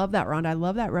just love that, Rhonda. I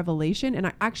love that revelation. And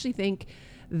I actually think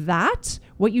that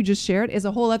what you just shared is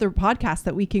a whole other podcast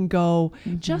that we can go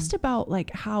just about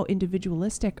like how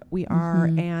individualistic we are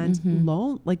and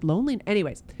lonely.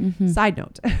 Anyways, side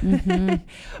note.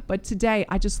 But today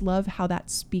I just love how that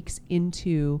speaks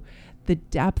into the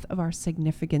depth of our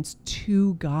significance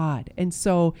to God. And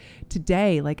so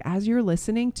today, like as you're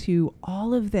listening to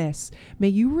all of this, may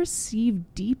you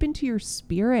receive deep into your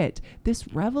spirit this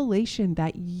revelation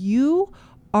that you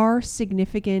are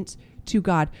significant to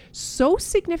God, so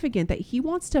significant that he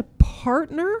wants to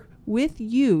partner with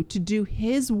you to do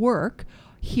his work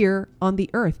here on the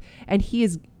earth. And he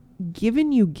has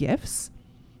given you gifts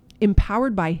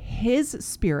empowered by his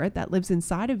spirit that lives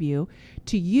inside of you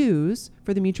to use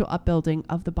for the mutual upbuilding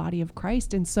of the body of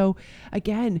Christ. And so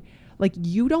again, like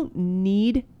you don't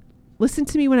need, listen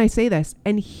to me when I say this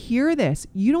and hear this,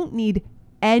 you don't need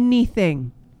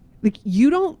anything. Like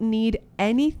you don't need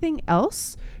anything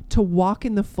else to walk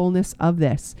in the fullness of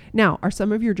this. Now, are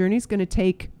some of your journeys going to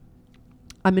take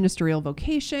a ministerial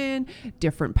vocation,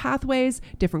 different pathways,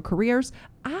 different careers?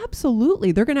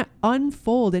 Absolutely. They're going to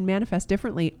unfold and manifest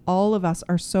differently. All of us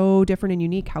are so different and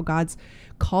unique how God's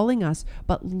calling us,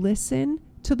 but listen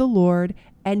to the Lord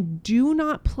and do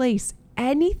not place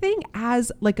anything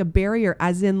as like a barrier,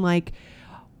 as in like,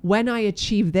 when I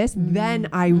achieve this, then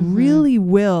I really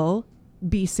will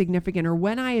be significant, or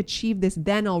when I achieve this,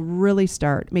 then I'll really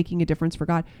start making a difference for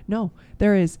God. No,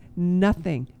 there is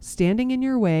nothing standing in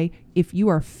your way. If you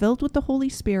are filled with the Holy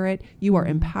Spirit, you are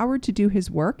empowered to do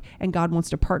his work, and God wants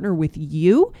to partner with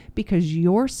you because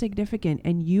you're significant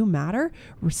and you matter.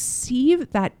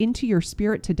 Receive that into your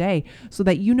spirit today so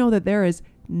that you know that there is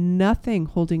nothing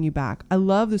holding you back. I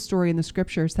love the story in the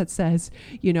scriptures that says,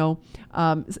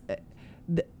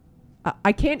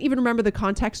 I can't even remember the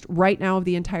context right now of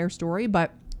the entire story,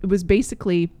 but it was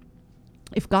basically,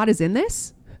 if God is in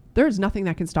this, there is nothing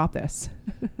that can stop this.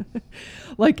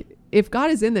 Like if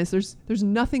God is in this, there's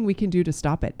nothing we can do to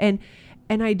stop it. And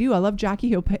I love Jackie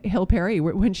Hill Perry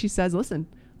when she says, listen,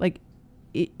 like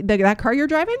that car you're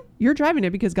driving it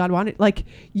because God wanted, like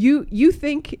you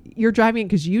think you're driving it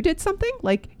because you did something.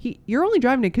 Like you're only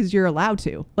driving it because you're allowed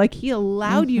to. Like he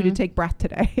allowed you to take breath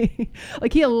today.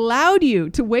 Like he allowed you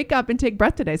to wake up and take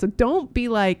breath today. So don't be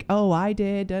like, oh, I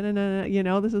did,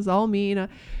 this is all me.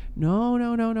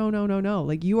 No.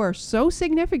 Like you are so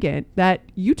significant that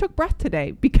you took breath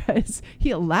today because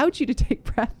he allowed you to take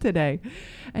breath today.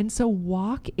 And so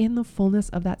walk in the fullness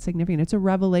of that significance. It's a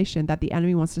revelation that the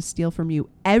enemy wants to steal from you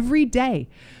every day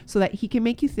so that he can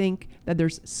make you think that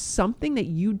there's something that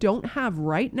you don't have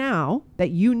right now that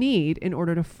you need in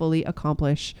order to fully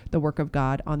accomplish the work of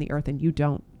God on the earth. And you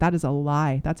don't. That is a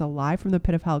lie. That's a lie from the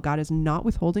pit of hell. God is not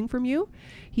withholding from you.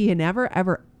 He never,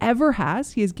 ever, ever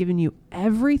has. He has given you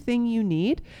everything you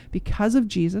need because of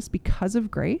Jesus, because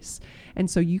of grace. And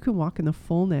so you can walk in the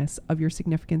fullness of your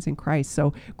significance in Christ.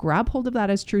 So grab hold of that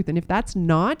as truth. And if that's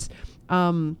not,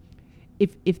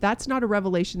 if that's not a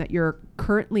revelation that you're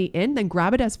currently in, then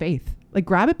grab it as faith. Like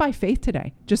grab it by faith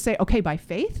today. Just say, okay, by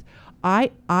faith,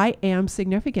 I am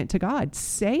significant to God.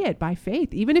 Say it by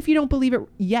faith. Even if you don't believe it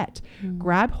yet,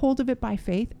 grab hold of it by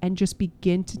faith and just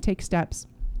begin to take steps.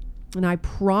 And I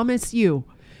promise you,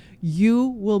 you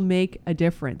will make a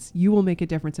difference. You will make a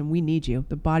difference, and we need you.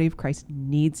 The body of Christ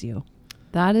needs you.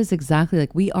 That is exactly,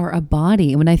 like, we are a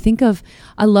body. And when I think of,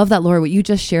 I love that, Laura, what you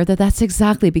just shared, that's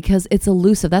exactly, because it's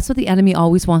elusive. That's what the enemy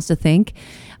always wants to think,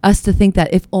 us to think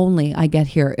that if only I get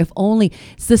here, if only.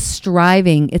 It's this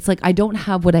striving. It's like, I don't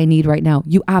have what I need right now.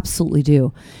 You absolutely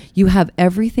do. You have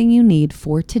everything you need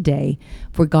for today,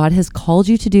 for what God has called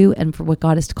you to do and for what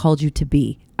God has called you to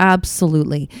be.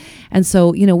 Absolutely. And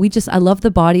so, I love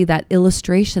the body, that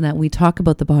illustration that we talk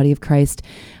about the body of Christ.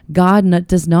 God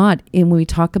does not, and when we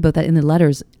talk about that in the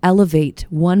letters, elevate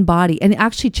one body, and it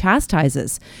actually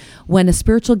chastises when a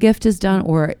spiritual gift is done,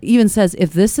 or even says,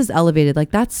 if this is elevated, like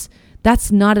that's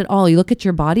not at all. You look at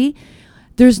your body,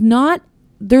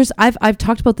 I've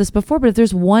talked about this before, but if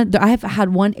there's one, I have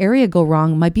had one area go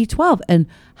wrong, my B12, and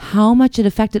how much it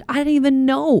affected. I didn't even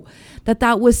know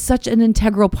that was such an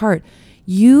integral part.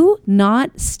 You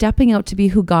not stepping out to be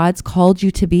who God's called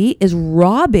you to be is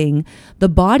robbing the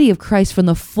body of Christ from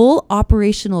the full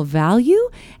operational value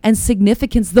and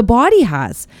significance the body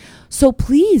has. So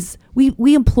please,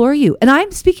 we implore you, and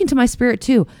I'm speaking to my spirit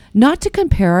too, not to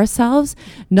compare ourselves,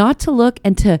 not to look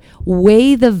and to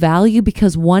weigh the value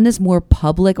because one is more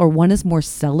public or one is more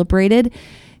celebrated.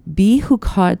 Be who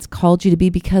God's called you to be,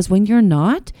 because when you're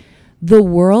not, the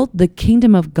world, the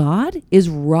kingdom of God is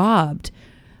robbed.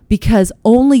 Because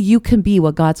only you can be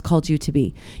what God's called you to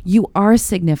be. You are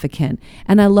significant.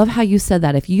 And I love how you said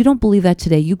that. If you don't believe that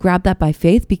today, you grab that by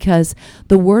faith, because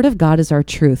the word of God is our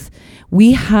truth.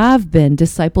 We have been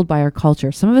discipled by our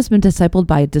culture. Some of us have been discipled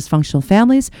by dysfunctional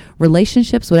families,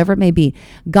 relationships, whatever it may be.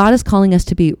 God is calling us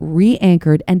to be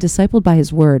re-anchored and discipled by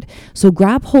his word. So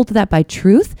grab hold of that by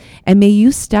truth, and may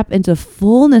you step into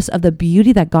fullness of the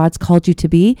beauty that God's called you to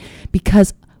be,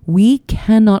 because we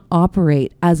cannot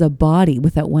operate as a body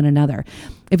without one another.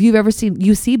 If you've ever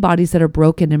you see bodies that are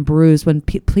broken and bruised when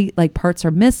like parts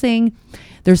are missing,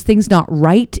 there's things not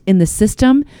right in the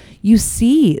system. You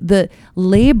see the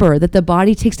labor that the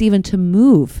body takes even to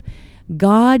move.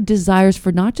 God desires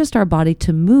for not just our body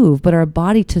to move, but our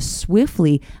body to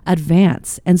swiftly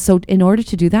advance. And so in order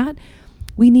to do that,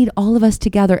 we need all of us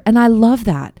together. And I love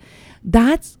that.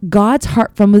 That's God's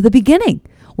heart from the beginning,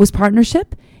 was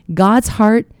partnership. God's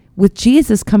heart with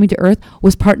Jesus coming to earth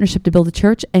was partnership to build a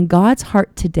church. And God's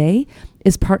heart today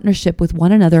is partnership with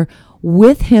one another,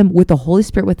 with him, with the Holy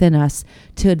Spirit within us,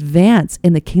 to advance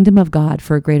in the kingdom of God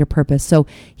for a greater purpose. So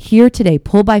here today,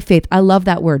 pull by faith. I love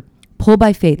that word. Pull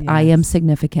by faith. Yes. I am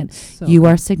significant. So you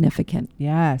are significant.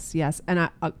 Yes. And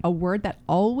a word that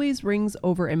always rings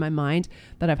over in my mind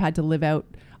that I've had to live out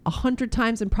 100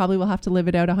 times and probably will have to live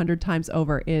it out 100 times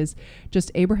over is just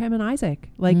Abraham and Isaac.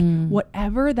 Like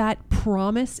whatever that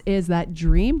promise is, that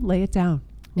dream, lay it down.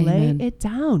 Amen. Lay it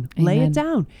down. Amen. Lay it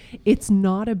down. It's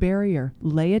not a barrier.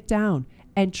 Lay it down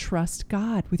and trust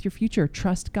God with your future.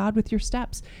 Trust God with your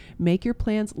steps. Make your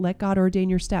plans. Let God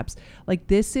ordain your steps. Like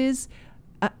this is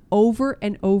over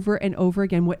and over and over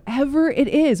again, whatever it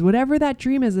is, whatever that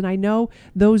dream is. And I know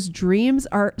those dreams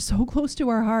are so close to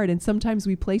our heart. And sometimes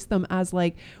we place them as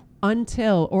like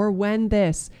until or when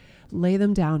this. Lay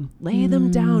them down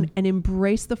and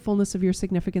embrace the fullness of your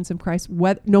significance in Christ.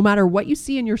 No matter what you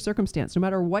see in your circumstance, no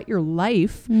matter what your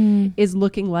life is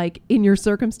looking like in your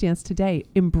circumstance today,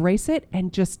 embrace it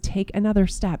and just take another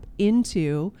step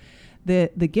into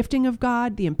the gifting of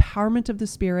God, the empowerment of the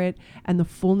Spirit, and the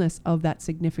fullness of that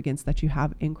significance that you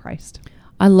have in Christ.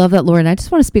 I love that, Lauren. I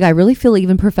just want to speak. I really feel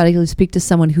even prophetically speak to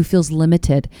someone who feels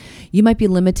limited. You might be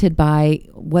limited by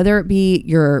whether it be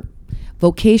your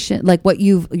vocation, like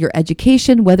your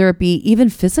education, whether it be even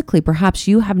physically. Perhaps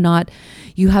you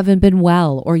haven't been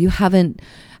well, or you haven't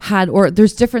had, or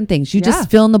there's different things. You just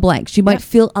fill in the blanks. You might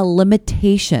feel a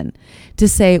limitation to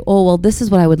say, oh, well, this is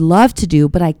what I would love to do,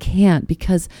 but I can't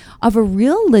because of a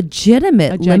real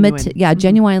legitimate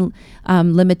genuine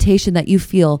limitation that you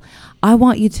feel. I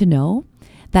want you to know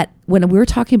that when we're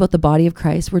talking about the body of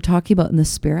Christ, we're talking about in the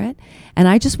Spirit. And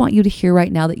I just want you to hear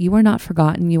right now that you are not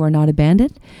forgotten. You are not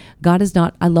abandoned. God is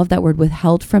not, I love that word,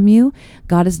 withheld from you.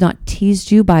 God has not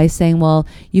teased you by saying, well,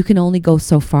 you can only go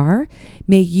so far.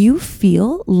 May you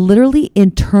feel literally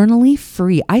internally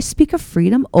free. I speak of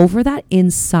freedom over that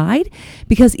inside,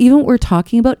 because even what we're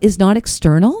talking about is not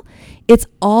external. It's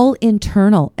all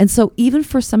internal. And so even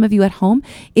for some of you at home,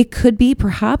 it could be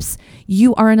perhaps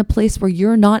you are in a place where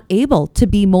you're not able to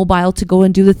be mobile, to go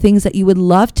and do the things that you would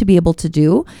love to be able to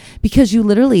do because you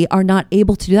literally are not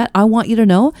able to do that. I want you to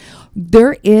know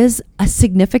there is a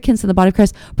significance in the body of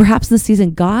Christ. Perhaps in this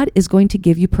season, God is going to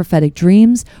give you prophetic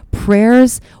dreams,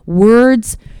 prayers,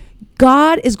 words.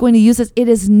 God is going to use this. It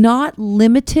is not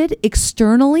limited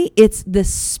externally. It's the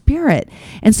Spirit.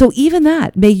 And so even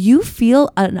that, may you feel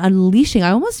an unleashing.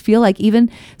 I almost feel like even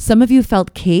some of you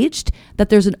felt caged, that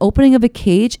there's an opening of a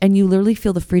cage and you literally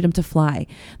feel the freedom to fly,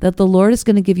 that the Lord is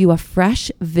going to give you a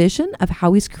fresh vision of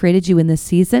how He's created you in this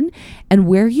season and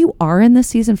where you are in this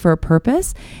season for a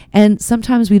purpose. And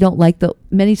sometimes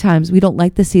many times we don't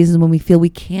like the seasons when we feel we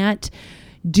can't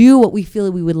do what we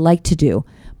feel we would like to do.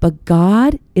 But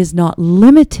God is not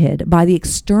limited by the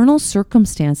external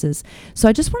circumstances. So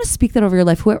I just want to speak that over your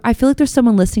life. I feel like there's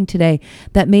someone listening today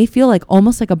that may feel like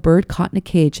almost like a bird caught in a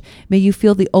cage. May you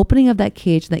feel the opening of that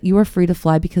cage, that you are free to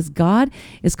fly because God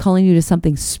is calling you to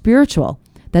something spiritual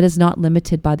that is not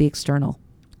limited by the external.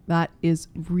 That is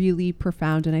really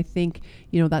profound. And I think,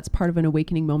 that's part of an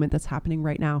awakening moment that's happening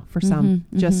right now for some.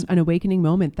 Just an awakening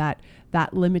moment, that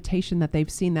limitation that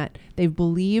they've seen, that they've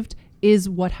believed is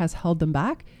what has held them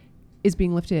back, is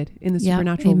being lifted in the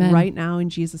supernatural right now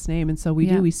in Jesus' name. And so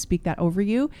we speak that over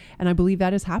you. And I believe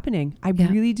that is happening. I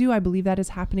really do. I believe that is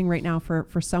happening right now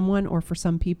for someone or for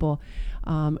some people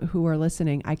who are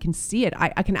listening. I can see it.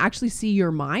 I can actually see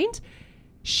your mind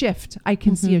shift. I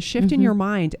can see a shift in your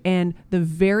mind, and the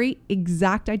very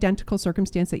exact identical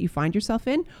circumstance that you find yourself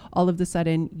in, all of a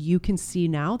sudden you can see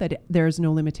now that there is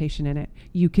no limitation in it.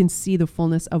 You can see the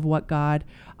fullness of what God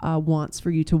wants for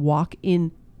you to walk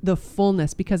in the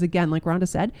fullness, because again, like Rhonda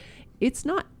said, it's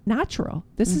not natural.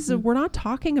 This is we're not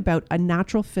talking about a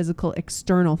natural, physical,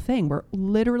 external thing. We're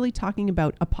literally talking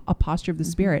about a posture of the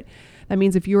Spirit. That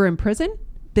means if you were in prison,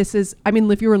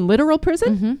 if you were in literal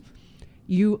prison,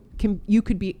 you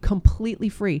could be completely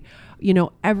free.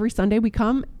 Every Sunday we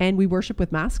come and we worship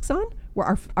with masks on,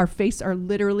 where our face are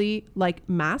literally like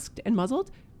masked and muzzled.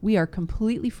 We are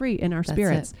completely free in our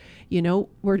spirits.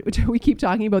 We keep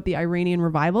talking about the Iranian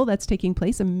revival that's taking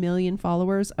place, 1 million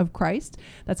followers of Christ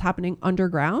that's happening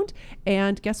underground.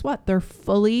 And guess what? They're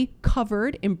fully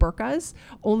covered in burqas,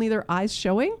 only their eyes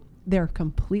showing. They're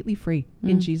completely free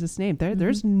in Jesus' name.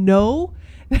 There's no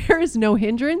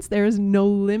hindrance. There is no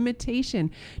limitation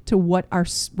to what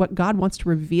God wants to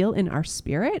reveal in our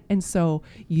spirit. And so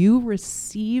you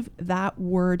receive that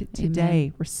word today.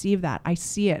 Amen. Receive that. I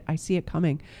see it. I see it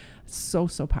coming. So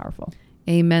powerful.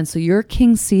 Amen. So your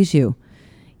King sees you.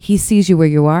 He sees you where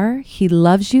you are. He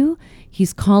loves you.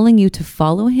 He's calling you to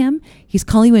follow Him. He's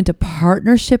calling you into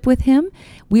partnership with Him.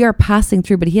 We are passing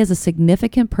through, but He has a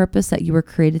significant purpose that you were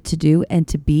created to do and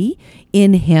to be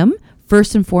in Him,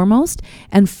 first and foremost.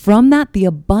 And from that, the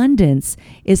abundance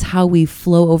is how we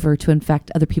flow over to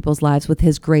infect other people's lives with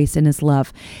His grace and His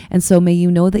love. And so may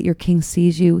you know that your King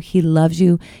sees you. He loves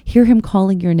you. Hear Him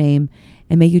calling your name.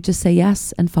 And may you just say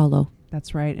yes and follow.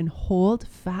 That's right. And hold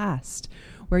fast.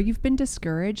 Where you've been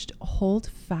discouraged, hold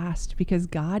fast, because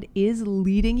God is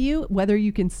leading you, whether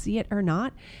you can see it or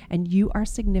not. And you are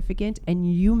significant and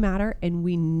you matter and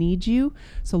we need you.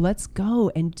 So let's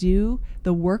go and do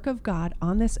the work of God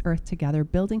on this earth together,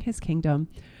 building His kingdom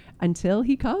until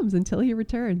He comes, until He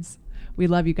returns. We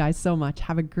love you guys so much.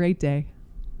 Have a great day.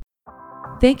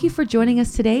 Thank you for joining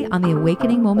us today on the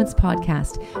Awakening Moments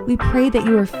podcast. We pray that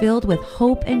you are filled with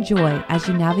hope and joy as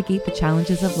you navigate the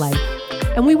challenges of life.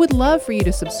 And we would love for you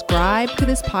to subscribe to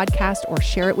this podcast or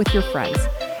share it with your friends.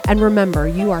 And remember,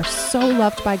 you are so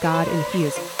loved by God and He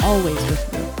is always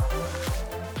with you.